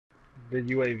The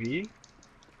UAV?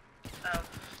 Oh.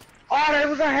 Oh, that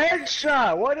was a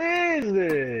headshot! What is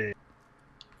it?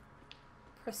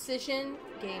 Precision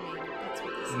gaming. That's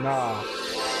what this is. Nah.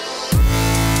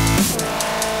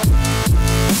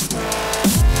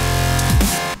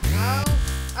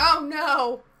 Oh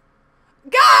no!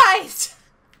 Guys!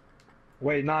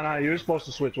 Wait, nah, you're supposed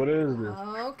to switch. What is this?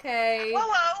 Okay.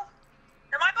 Hello!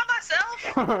 Am I by myself?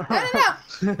 I don't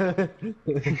know.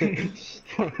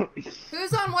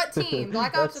 Who's on what team?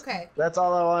 Black Ops? Okay. That's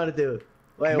all I wanted to do.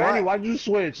 Wait, Manny, what? why'd you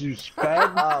switch? You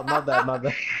sped? Oh, my bad, my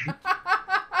bad.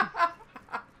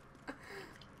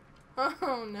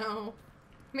 Oh no.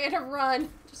 Amanda, run.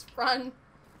 Just run.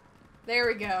 There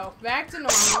we go. Back to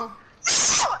normal.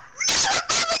 You're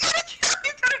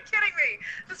kidding me!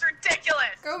 This is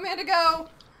ridiculous! Go, Amanda, go!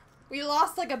 We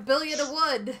lost like 1 billion of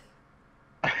wood.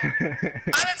 I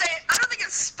don't think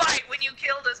it's spite when you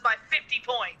killed us by 50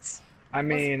 points. I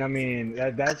mean,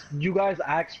 that's you guys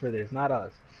asked for this, not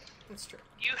us. That's true.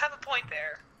 You have a point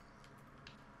there.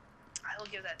 I will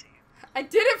give that to you. I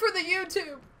did it for the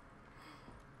YouTube.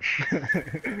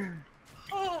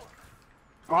 Oh,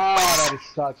 Oh, that is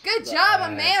such. Good job,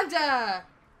 Amanda.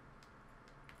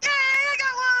 yay! I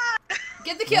got one.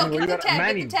 Get the kill. Manny, Get the what you tag.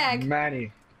 got? Get the tag.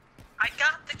 Manny. I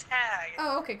got the tag.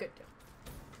 Oh, okay, good.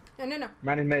 No.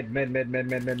 Manny, mid.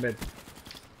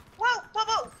 Whoa,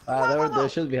 whoa, whoa! They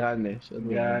should be behind me.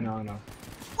 Yeah, I know.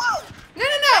 Whoa!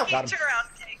 No. Can't turn around.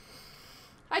 Okay.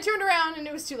 I turned around and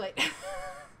it was too late.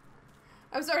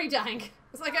 I was already dying. I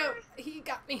was like, oh, he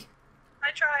got me.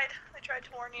 I tried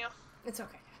to warn you. It's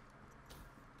okay.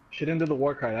 She didn't do the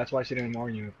war cry. That's why she didn't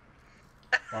warn you.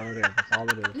 That's all it is. That's all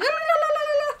it is.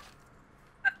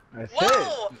 That's Whoa! it.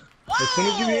 Whoa! As soon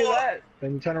as you hear that,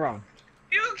 then you turn around.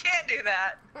 You can't do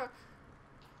that.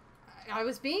 I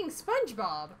was being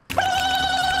SpongeBob.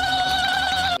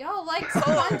 Y'all like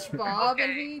SpongeBob,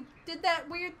 and he did that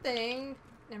weird thing.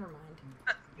 Never mind.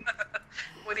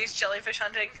 Were these jellyfish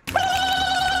hunting?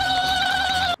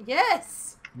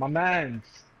 Yes! My man,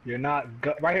 you're not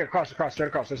right here. Across, straight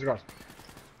across.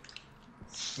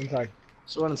 Inside.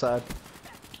 So inside.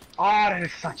 Oh, that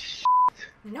is such.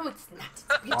 No, it's not. It's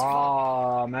beautiful.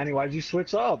 Oh, Manny, why'd you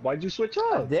switch up? I did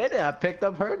it. I picked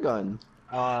up her gun.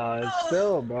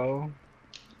 Still, bro.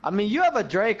 I mean, you have a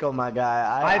Draco, my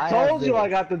guy. I told you I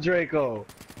got the Draco.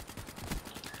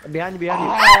 Behind you.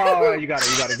 Oh, you got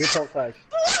it. Good shot flash.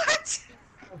 What?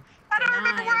 I don't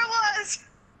remember where I was.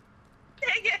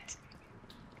 Dang it.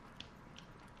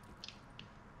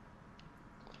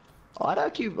 Why do I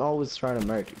keep always trying to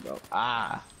murder you, bro?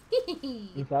 Ah.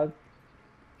 Inside.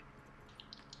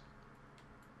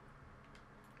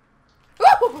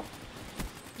 Woo!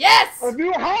 Yes!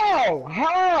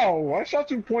 How? I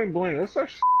shot you point blank. That's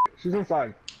such. She's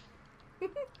inside.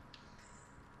 Maybe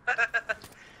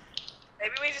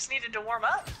we just needed to warm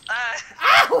up.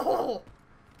 Ow!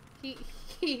 He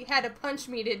had to punch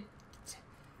me to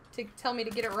tell me to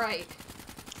get it right.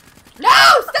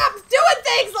 No! Stop doing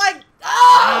things like.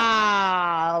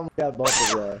 Ah! I got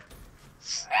both of them.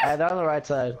 And they're on the right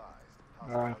side.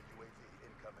 That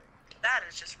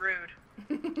is just rude.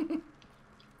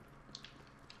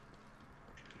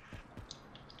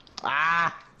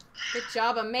 Ah! Good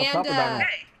job, Amanda.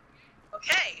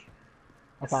 Okay.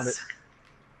 I found it.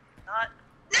 Not.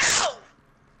 No!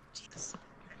 Jeez.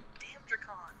 Damn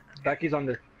Dracon. Becky's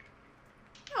under.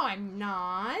 No, I'm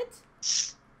not.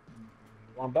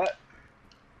 One bet.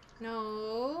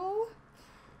 No.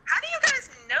 How do you guys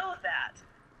know that?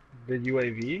 The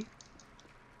UAV.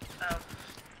 Oh.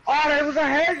 Oh, that was a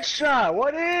headshot.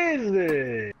 What is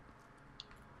it?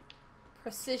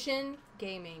 Precision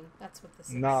gaming. That's what this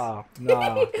is. Nah. Get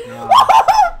out of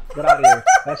here.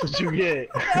 That's what you get.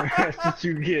 That's what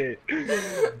you get.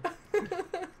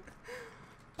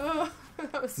 Oh,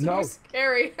 that was so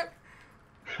scary.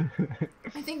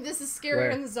 I think this is scarier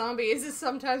than the zombies. Is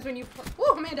sometimes when you.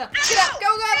 Oh, Amanda, get up, go!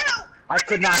 No! I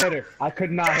could not hit her.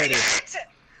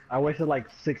 I wasted like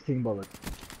 16 bullets.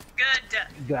 Good.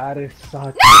 That is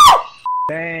such. No!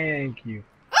 Thank you.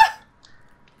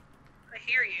 I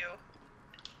hear you.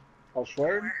 I'll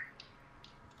swear.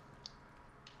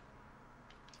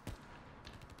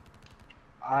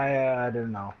 I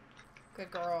didn't know.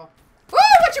 Good girl. Woo!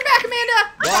 Watch your back,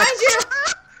 Amanda! Behind you!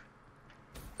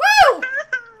 Woo!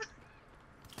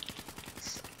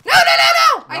 No!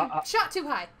 I shot too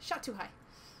high.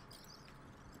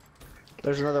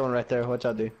 There's another one right there. Watch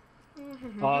out, dude.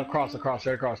 Across,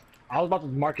 straight across. I was about to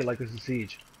mark it like this is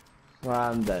siege. Well,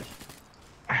 I'm dead.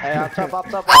 Hey, up top.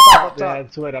 Yeah,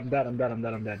 that's it. I'm dead.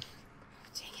 Dang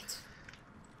it.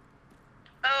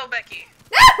 Oh, Becky.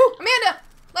 No! Amanda!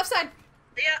 Left side.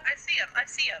 Yeah, I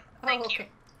see him. Thank you.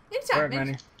 Anytime, Where, man.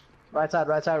 Manny? Right side,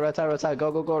 right side, right side, right side.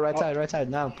 Go, go, go. Right side, right side.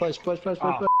 Now push, push, push,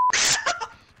 push, push.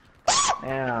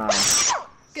 Damn.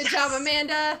 Good job,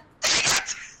 Amanda.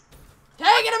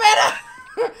 Dang it,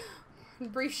 Amanda!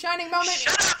 Brief shining moment.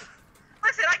 Shut up!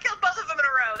 Listen, I killed both of them in a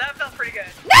row. That felt pretty good.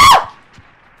 No!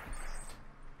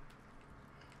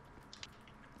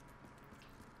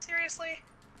 Seriously?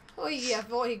 Oh yeah,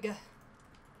 voig.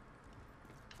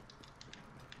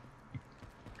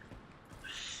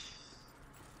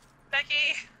 Becky?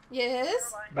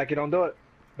 Yes? Becky, don't do it.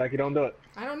 Becky, don't do it.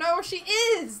 I don't know where she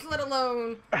is, let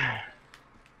alone...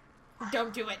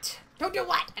 Don't do it. Don't do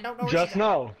what? I don't know where Just she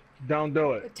know. Don't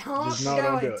do it. Don't Just know, do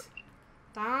don't it. do it.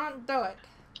 Don't do it.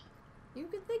 You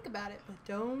can think about it, but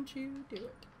don't you do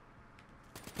it.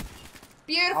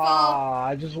 Beautiful.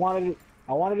 I just wanted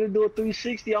to do a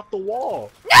 360 off the wall.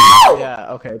 No!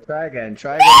 Yeah, okay, try again.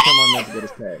 Try again. Come on, let's get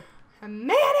his tag.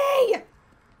 Manny!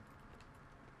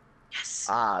 Yes!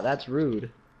 Ah, that's rude.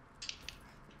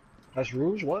 That's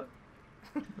Rouge? What?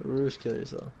 Rouge, kill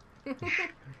yourself.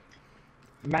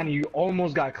 Manny, you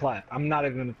almost got clapped. I'm not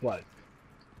even gonna play.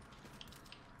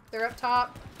 They're up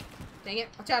top. Dang it.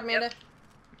 Watch out, Amanda. Yep.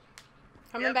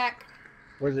 Coming Yep. back.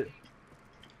 Where's it?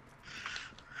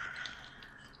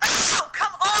 Oh,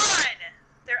 come on!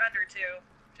 They're under 2,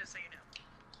 just so you know.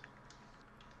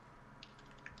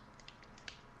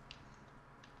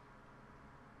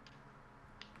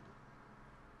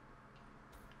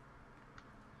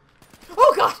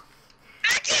 Oh, God!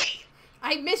 Becky!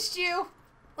 I missed you.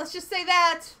 Let's just say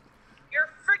that. You're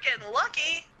freaking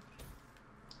lucky!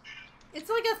 It's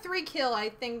like a 3 kill, I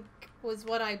think, was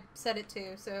what I set it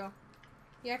to. So,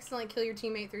 you accidentally kill your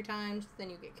teammate 3 times, then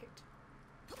you get kicked.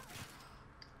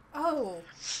 Oh,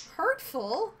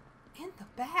 hurtful in the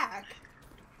back.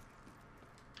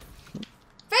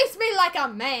 Face me like a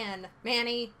man,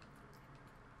 Manny.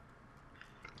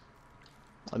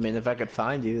 I mean, if I could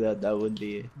find you, that would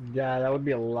be... Yeah, that would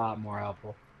be a lot more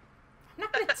helpful. I'm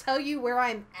not gonna tell you where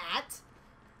I'm at.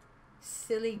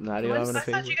 Silly. Not even grunts. I'm I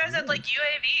gonna thought you guys had, like,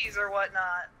 UAVs or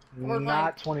whatnot. Or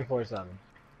Not like- 24/7.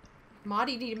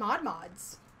 Moddy D mod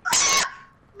mods.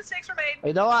 Mistakes were made.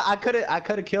 You know what? I could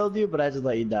have killed you, but I just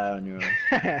let you die on your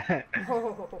own.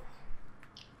 Oh.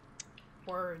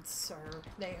 Words, sir.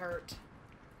 They hurt.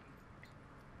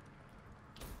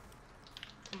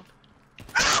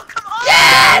 Oh, come on!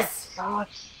 Yes! Oh,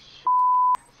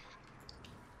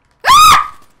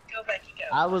 Go, Becky, go.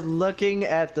 I was looking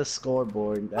at the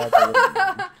scoreboard.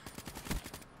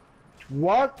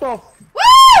 what the f-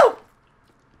 Woo!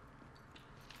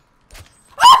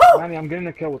 Oh! Manny, I'm getting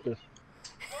a kill with this.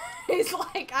 He's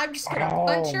like, I'm just gonna Oh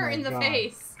punch her my in the God.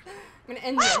 face. I'm gonna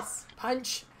end this.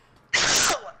 Punch.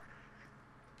 Ow!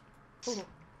 Ooh.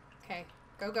 Okay,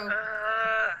 go, go.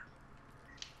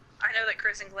 I know that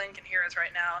Chris and Glenn can hear us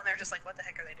right now, and they're just like, what the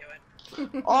heck are they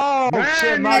doing? Oh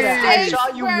shit, my bad. I Mistakes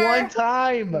shot you were one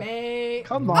time. Mate.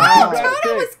 Come Oh, on.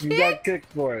 Toto was You got kicked.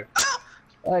 kicked for it.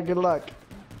 Alright, good luck.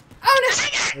 Oh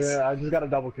no. Yeah, I just got a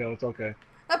double kill. It's okay.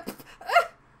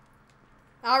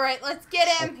 Alright, let's get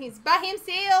him. He's by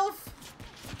himself.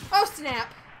 Oh,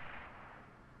 snap.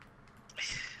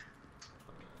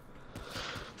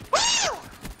 Woo!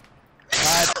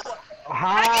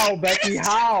 How, Becky?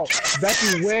 How?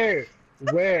 Becky, where?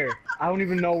 Where? I don't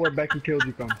even know where Becky killed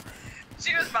you from.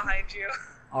 She was behind you.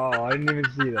 Oh, I didn't even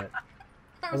see that.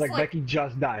 I was like, Becky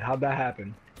just died. How'd that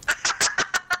happen?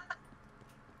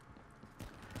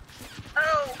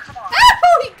 Oh, come on.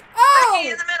 Oh! Becky, Oh! in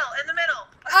the middle, in the middle.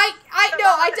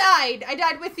 I died. I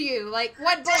died with you. Like,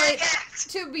 one Dang bullet, it.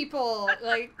 2 people.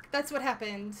 Like, that's what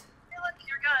happened. Hey, look,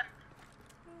 your gun.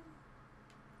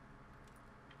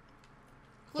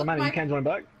 So, Look, Manny, you can't join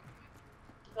back?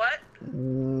 What?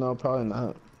 No, probably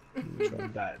not. You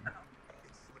died.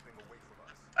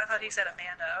 I thought he said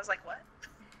Amanda. I was like, what?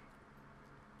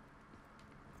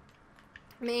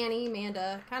 Manny,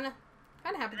 Amanda, kind of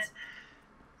happens.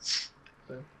 Is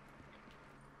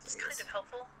this kind of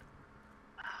helpful?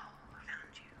 Oh, I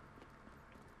found you.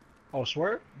 Oh,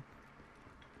 swear?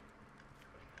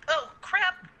 Oh,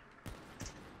 crap.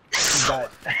 You died.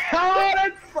 Oh,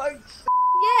 that's like...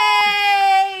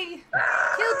 Yay!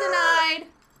 Kill denied.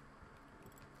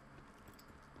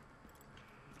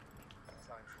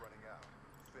 Time's running out.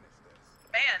 Finish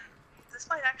this. Man, this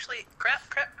might actually... Crap.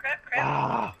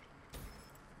 Ah.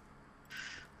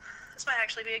 This might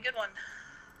actually be a good one.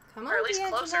 Come Or at on, least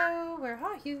D'Angelo. closer. Where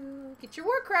are you? Get your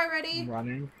war cry ready. I'm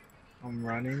running. I'm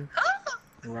running. Oh!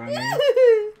 Running.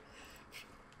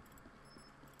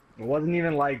 It wasn't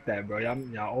even like that, bro.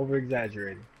 Y'all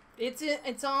over-exaggerating.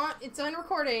 It's on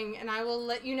recording, and I will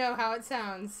let you know how it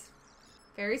sounds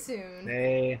very soon.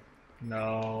 Say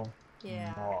no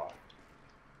Yeah. more.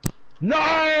 No!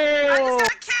 I just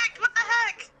got kicked. What the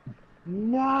heck?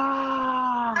 No!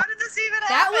 How did this even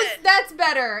happen? That's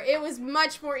better. It was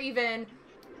much more even.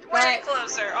 Way But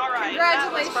closer. All right.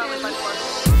 congratulations. That was probably my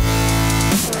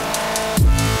worst.